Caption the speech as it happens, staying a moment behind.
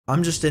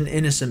I'm just an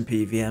innocent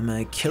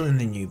PVMer killing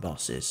the new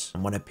bosses,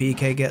 and when a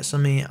PK gets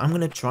on me, I'm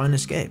gonna try and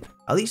escape.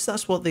 At least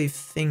that's what they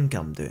think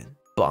I'm doing.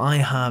 But I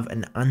have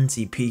an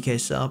anti-PK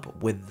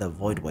setup with the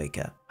Void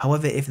Waker.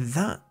 However, if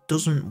that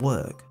doesn't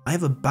work, I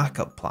have a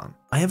backup plan.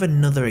 I have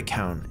another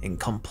account in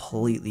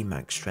completely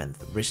max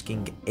strength,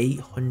 risking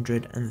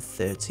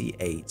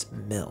 838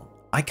 mil.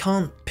 I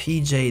can't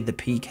PJ the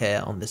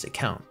PK on this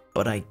account,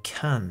 but I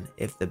can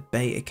if the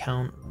bait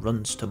account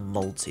runs to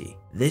multi.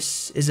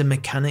 This is a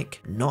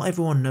mechanic not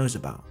everyone knows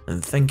about,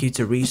 and thank you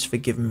to Reese for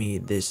giving me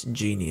this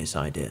genius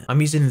idea.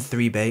 I'm using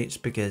 3 baits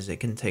because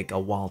it can take a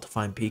while to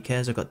find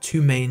PKs. I've got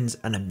 2 mains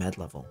and a med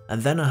level,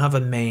 and then I have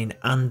a main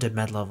and a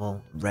med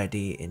level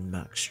ready in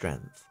max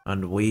strength.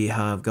 And we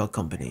have got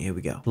company, here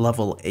we go.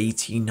 Level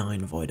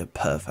 89 Voider,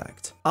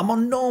 perfect. I'm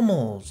on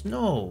normals,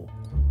 no.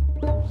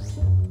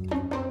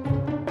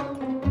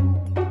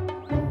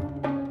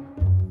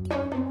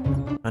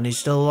 And he's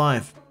still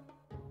alive,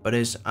 but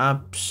it's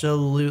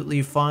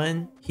absolutely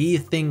fine. He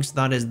thinks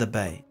that is the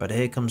bait, but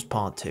here comes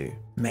part 2.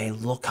 Mate,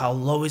 look how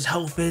low his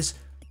health is.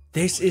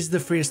 This is the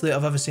freest loot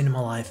I've ever seen in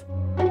my life.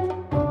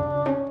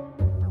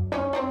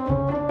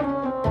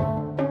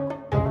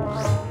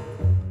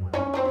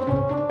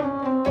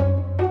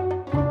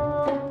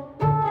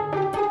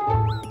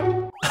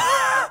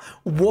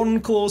 One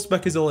claw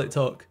spec is all it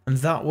took, and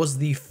that was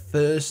the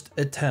first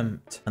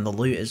attempt, and the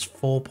loot is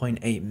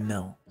 4.8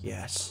 mil.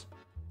 Yes.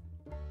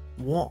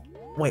 What?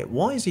 Wait,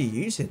 what is he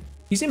using?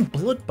 He's in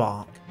blood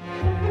bark.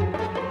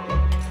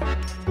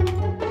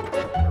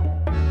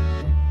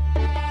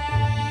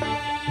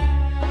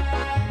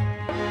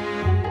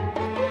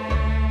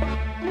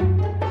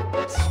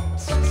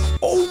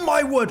 Oh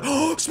my word!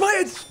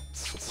 Smited!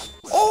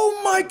 Oh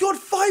my god,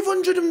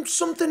 500 and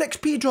something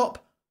XP drop.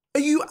 Are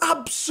you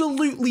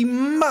absolutely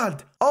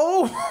mad?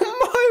 Oh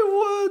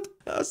my word.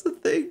 That's the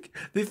thing.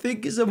 They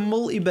think it's a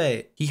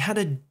multi-bait. He had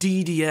a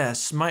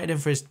DDS, smited him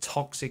for his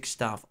toxic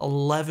staff.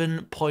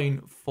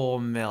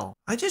 11.4 mil.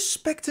 I just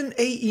spec'd an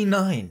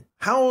 89.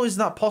 How is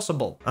that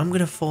possible? I'm going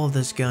to follow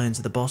this guy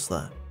into the boss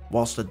there.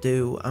 Whilst I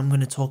do, I'm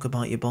going to talk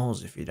about your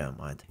balls if you don't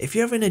mind. If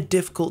you're having a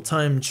difficult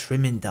time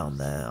trimming down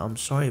there, I'm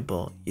sorry,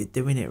 but you're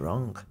doing it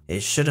wrong.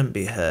 It shouldn't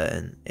be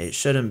hurting, it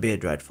shouldn't be a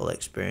dreadful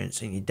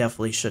experience, and you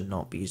definitely should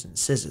not be using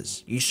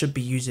scissors. You should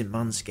be using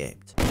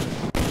Manscaped.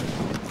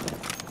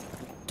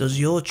 Does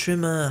your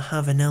trimmer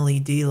have an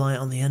LED light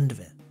on the end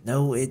of it?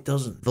 No, it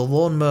doesn't. The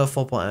Lawnmower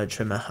 4.0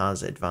 trimmer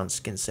has advanced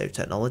skin safe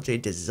technology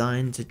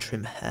designed to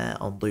trim hair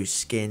on loose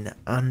skin,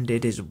 and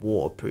it is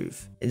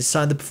waterproof.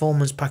 Inside the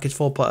Performance Package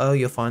 4.0,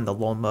 you'll find the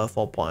Lawnmower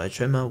 4.0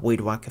 trimmer,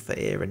 weed whacker for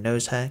ear and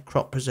nose hair,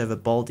 crop preserver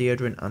ball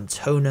deodorant and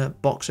toner,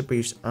 boxer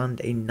briefs,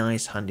 and a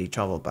nice handy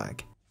travel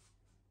bag.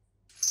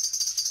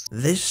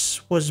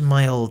 This was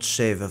my old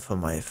shaver for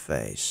my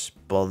face,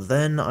 but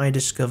then I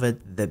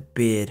discovered the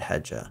beard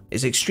hedger.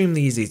 It's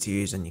extremely easy to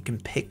use and you can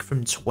pick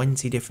from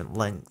 20 different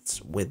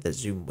lengths with the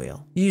zoom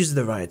wheel. Use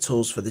the right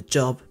tools for the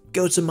job.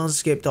 Go to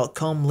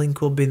manscaped.com, link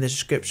will be in the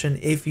description.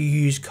 If you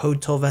use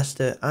code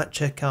torvesta at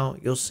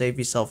checkout, you'll save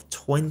yourself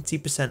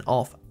 20%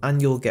 off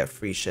and you'll get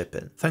free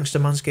shipping. Thanks to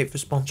Manscaped for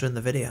sponsoring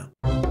the video.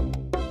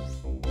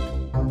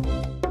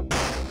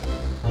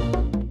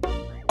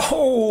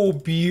 Oh,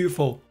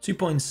 beautiful.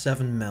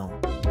 2.7 mil.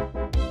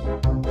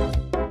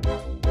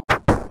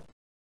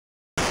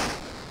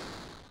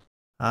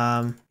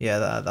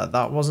 Yeah,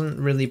 that wasn't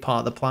really part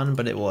of the plan,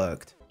 but it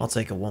worked. I'll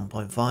take a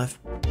 1.5.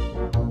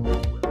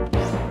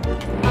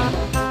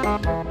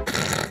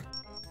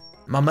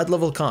 My med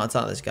level can't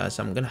attack this guy,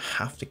 so I'm gonna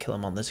have to kill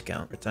him on this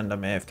account. Pretend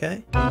I'm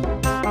AFK.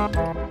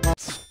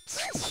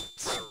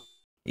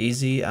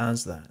 Easy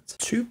as that.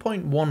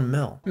 2.1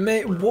 mil.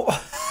 Mate,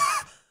 what?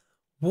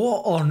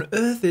 What on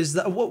earth is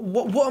that?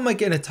 What am I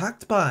getting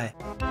attacked by?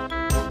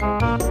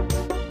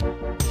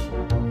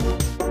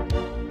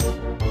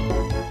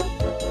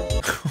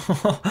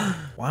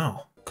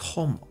 Wow,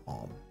 come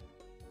on.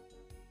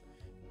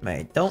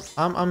 Mate, don't,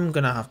 I'm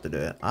gonna have to do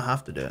it. I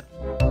have to do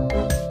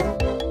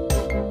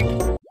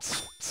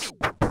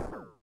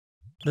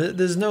it.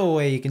 There's no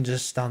way you can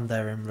just stand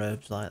there in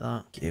robes like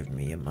that. Give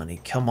me your money,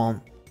 come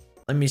on.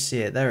 Let me see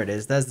it, there it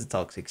is. There's the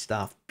toxic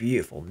staff,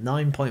 beautiful,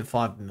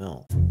 9.5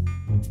 mil.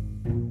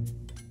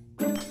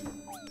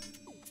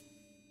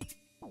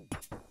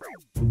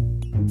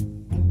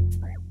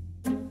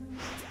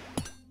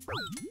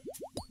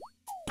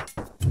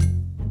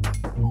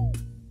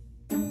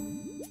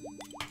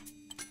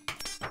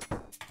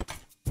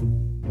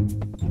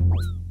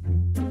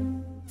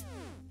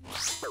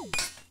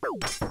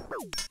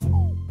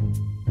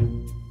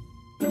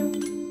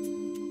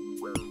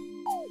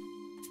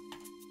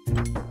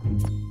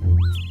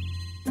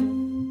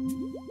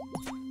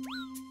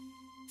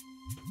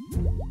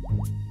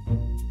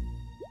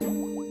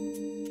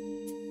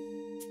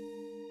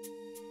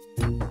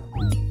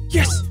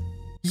 Yes!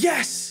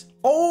 Yes!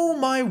 Oh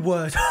my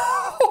word!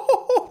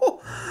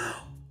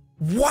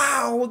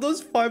 Wow,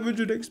 those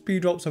 500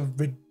 XP drops are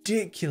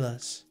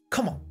ridiculous.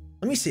 Come on,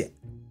 let me see it.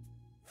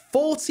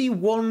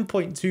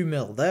 41.2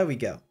 mil, there we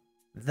go.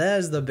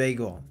 There's the big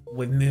one.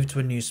 We've moved to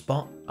a new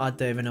spot. I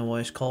don't even know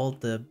what it's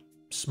called. The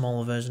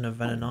smaller version of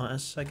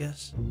Venonitis, I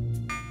guess.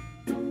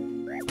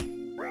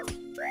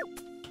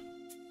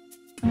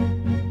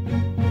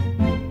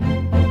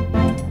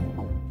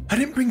 I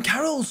didn't bring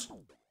carols.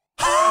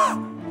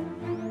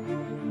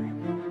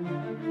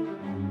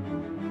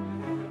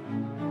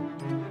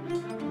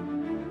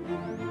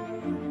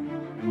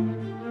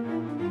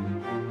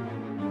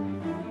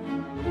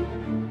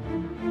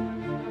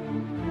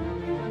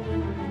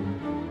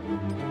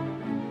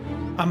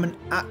 I'm an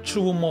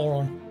actual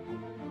moron.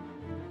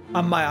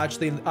 I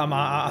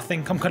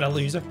think I'm gonna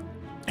lose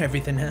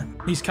everything here.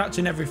 He's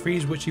catching every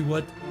freeze, which he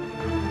would.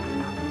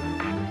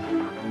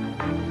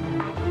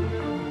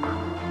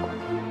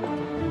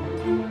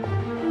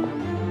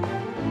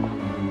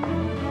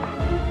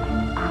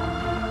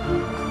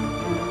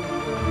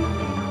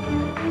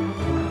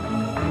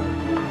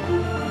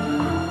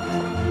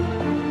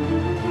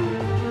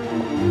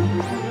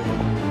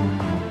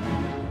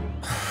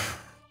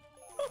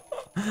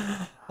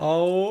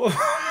 Oh,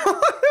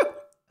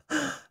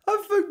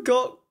 I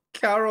forgot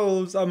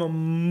carols. I'm a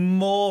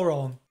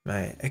moron.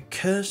 Mate, a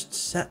cursed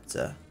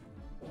scepter.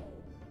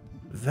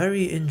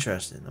 Very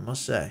interesting, I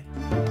must say.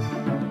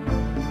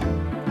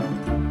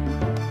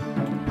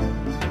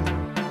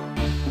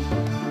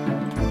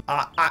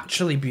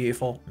 Actually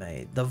beautiful.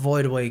 Mate, the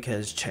Void Waker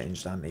has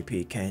changed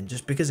anti-PK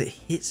just because it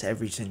hits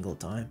every single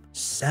time.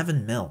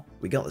 7 mil.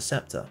 We got the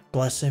scepter.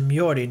 Bless him,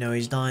 you already know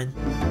he's dying.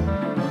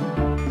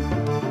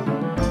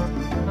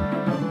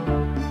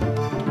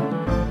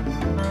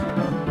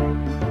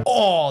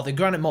 Oh, the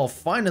Granite Maul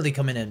finally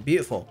coming in.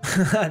 Beautiful.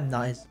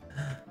 Nice.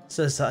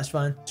 So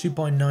satisfying.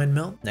 2.9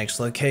 mil. Next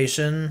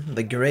location,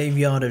 the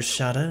Graveyard of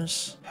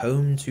Shadows.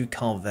 Home to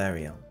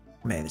Calvarion.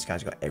 Man, this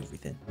guy's got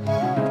everything.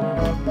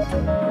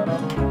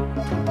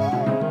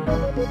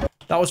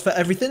 That was for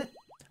everything.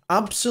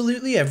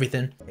 Absolutely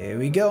everything. Here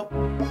we go.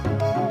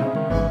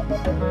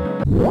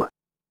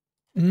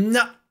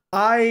 Nah,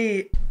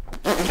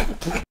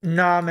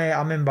 Nah, mate,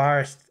 I'm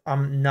embarrassed.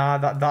 Nah,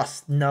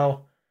 that's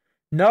no.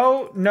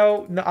 No,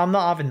 I'm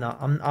not having that.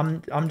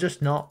 I'm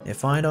just not.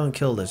 If I don't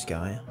kill this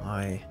guy,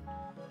 I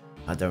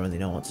don't really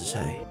know what to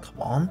say.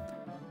 Come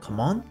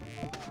on.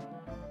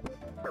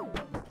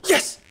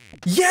 Yes!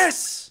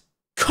 Yes!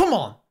 Come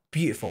on!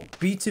 Beautiful.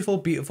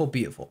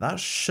 That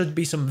should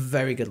be some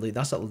very good loot.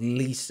 That's at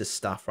least a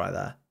staff right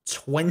there.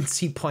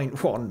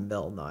 20.1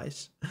 mil,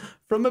 nice.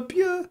 From a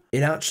pure.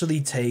 It actually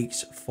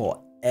takes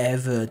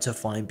forever to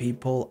find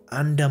people,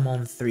 and I'm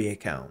on 3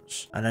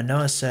 accounts. And I know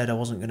I said I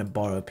wasn't going to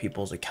borrow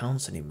people's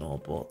accounts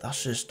anymore, but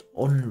that's just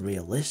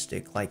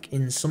unrealistic. Like,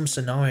 in some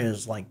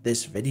scenarios like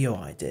this video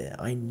I did,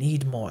 I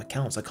need more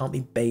accounts. I can't be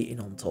baiting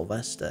on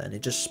Torvesta, and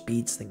it just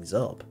speeds things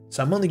up.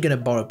 So I'm only going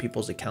to borrow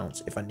people's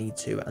accounts if I need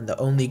to, and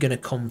they're only going to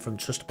come from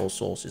trustable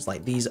sources.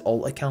 Like, these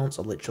alt accounts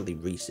are literally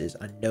Reese's.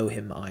 I know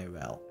him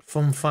IRL.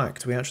 Fun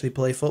fact, we actually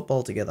play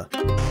football together.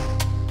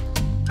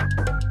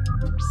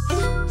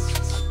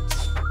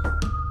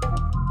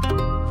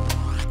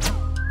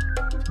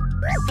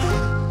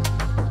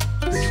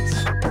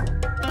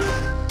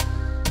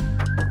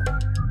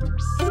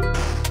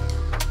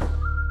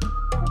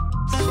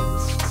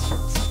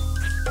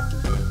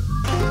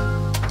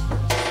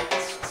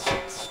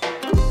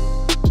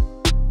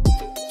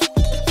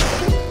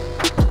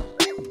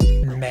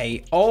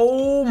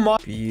 Oh my,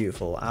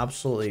 beautiful,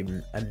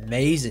 absolutely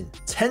amazing.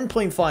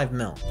 10.5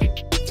 mil.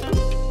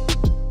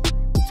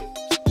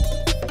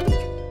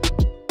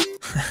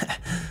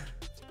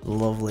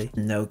 Lovely.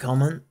 No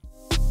comment.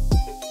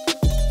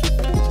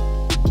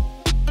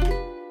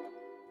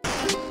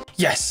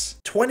 Yes,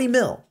 20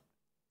 mil.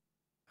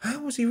 How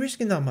was he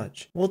risking that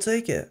much? We'll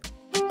take it.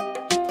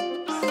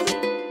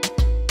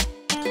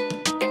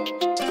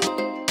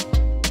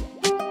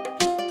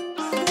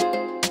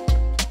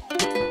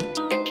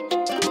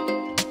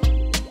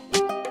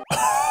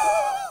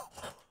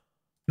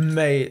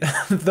 Mate,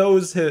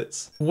 those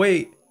hits.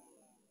 Wait,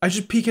 I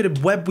just peeked at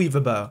a web weaver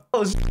bow.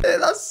 Oh shit,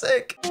 that's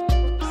sick.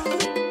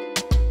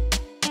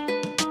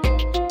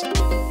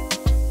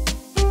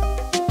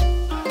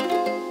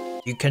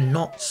 You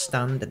cannot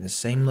stand in the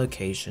same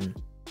location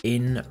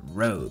in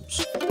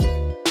robes.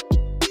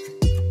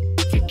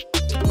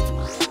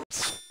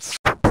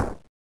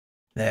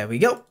 There we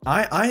go.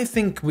 I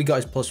think we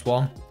got his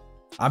 +1.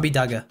 Abby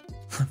Dagger,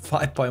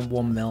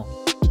 5.1 mil.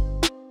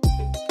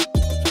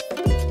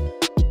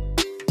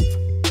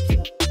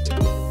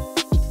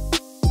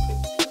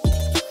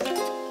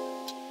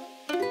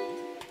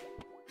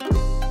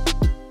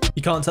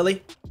 You can't tell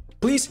me?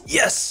 Please?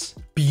 Yes!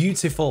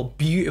 Beautiful.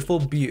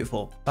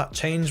 That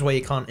change where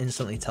you can't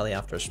instantly tell you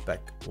after a spec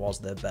was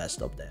the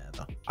best update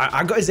ever.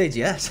 I got his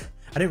AGS.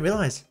 I didn't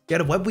realize. He had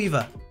a web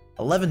weaver.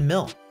 11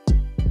 mil.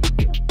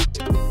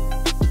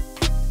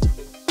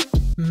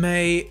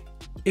 Mate,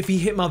 if he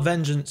hit my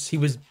vengeance, he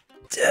was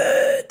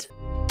dead.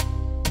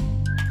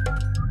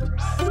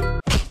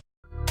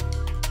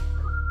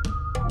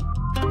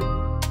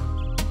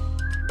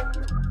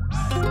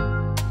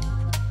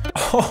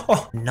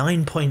 Oh,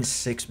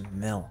 9.6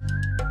 mil.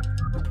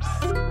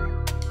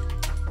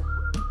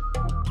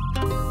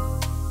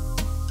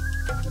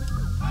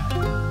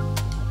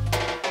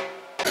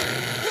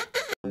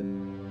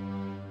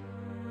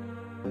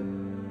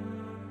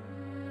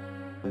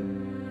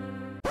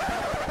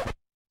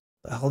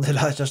 hell did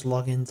I just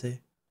log into?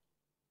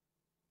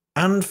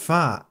 And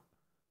fat.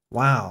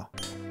 Wow.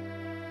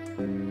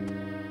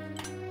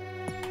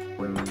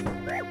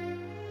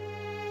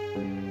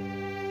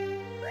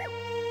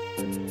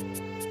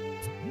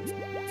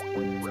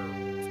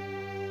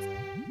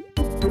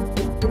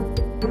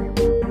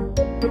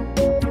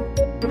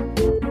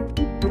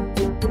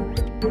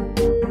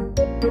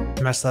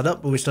 Messed that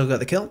up, but we still got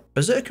the kill.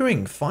 Berserker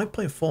ring,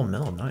 5.4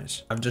 mil,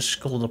 nice. I've just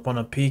sculled up on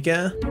a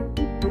Pkers.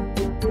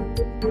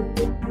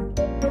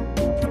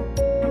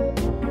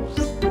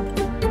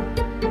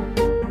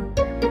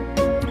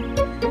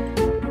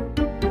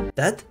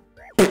 Dead?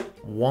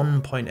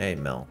 1.8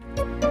 mil.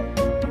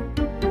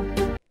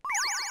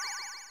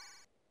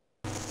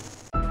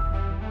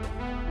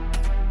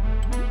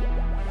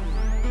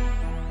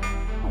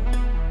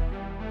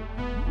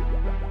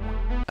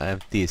 I'm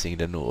teasing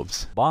the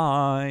noobs.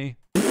 Bye!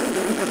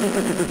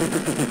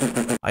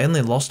 I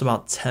only lost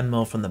about 10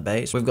 mil from the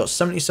base. We've got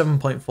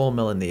 77.4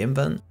 mil in the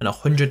invent and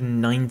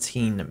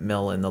 119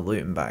 mil in the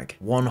looting bag.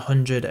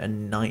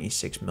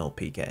 196 mil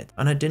PK'd.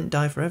 And I didn't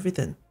die for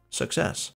everything. Success.